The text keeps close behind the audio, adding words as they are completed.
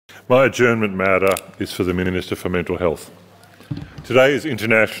My adjournment matter is for the Minister for Mental Health. Today is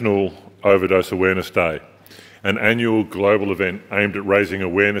International Overdose Awareness Day, an annual global event aimed at raising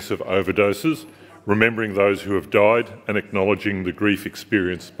awareness of overdoses, remembering those who have died and acknowledging the grief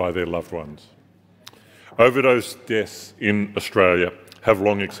experienced by their loved ones. Overdose deaths in Australia have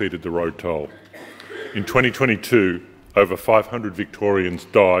long exceeded the road toll. In 2022, over 500 Victorians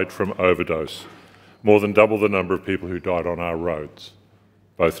died from overdose, more than double the number of people who died on our roads.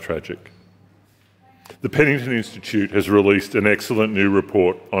 Both tragic. The Pennington Institute has released an excellent new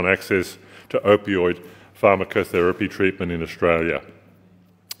report on access to opioid pharmacotherapy treatment in Australia.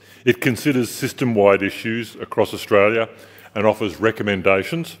 It considers system-wide issues across Australia and offers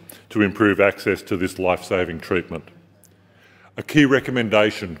recommendations to improve access to this life-saving treatment. A key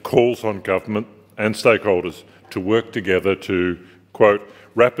recommendation calls on government and stakeholders to work together to, quote,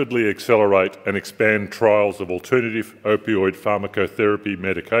 rapidly accelerate and expand trials of alternative opioid pharmacotherapy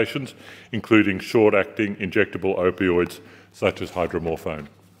medications, including short-acting injectable opioids such as hydromorphone.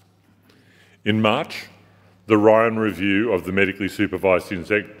 In March, the Ryan Review of the Medically Supervised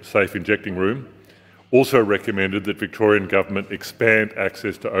Safe Injecting Room also recommended that Victorian Government expand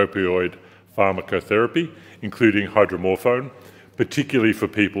access to opioid pharmacotherapy, including hydromorphone, particularly for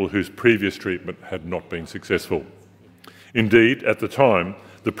people whose previous treatment had not been successful. Indeed, at the time,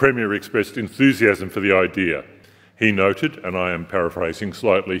 the Premier expressed enthusiasm for the idea. He noted, and I am paraphrasing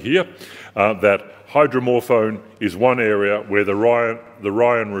slightly here, that hydromorphone is one area where the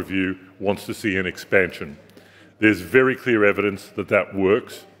Ryan Review wants to see an expansion. There's very clear evidence that that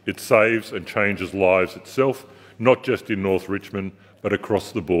works. It saves and changes lives itself, not just in North Richmond, but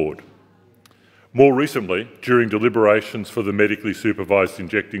across the board. More recently, during deliberations for the Medically Supervised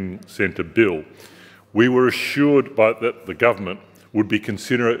Injecting Centre Bill, we were assured that the government would be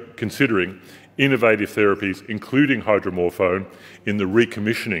considering innovative therapies, including hydromorphone, in the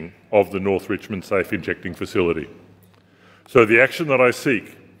recommissioning of the North Richmond Safe Injecting Facility. So the action that I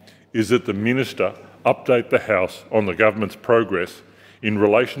seek is that the Minister update the House on the government's progress in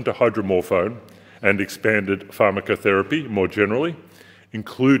relation to hydromorphone and expanded pharmacotherapy more generally,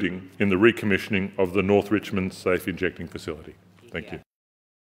 including in the recommissioning of the North Richmond Safe Injecting Facility. Thank you.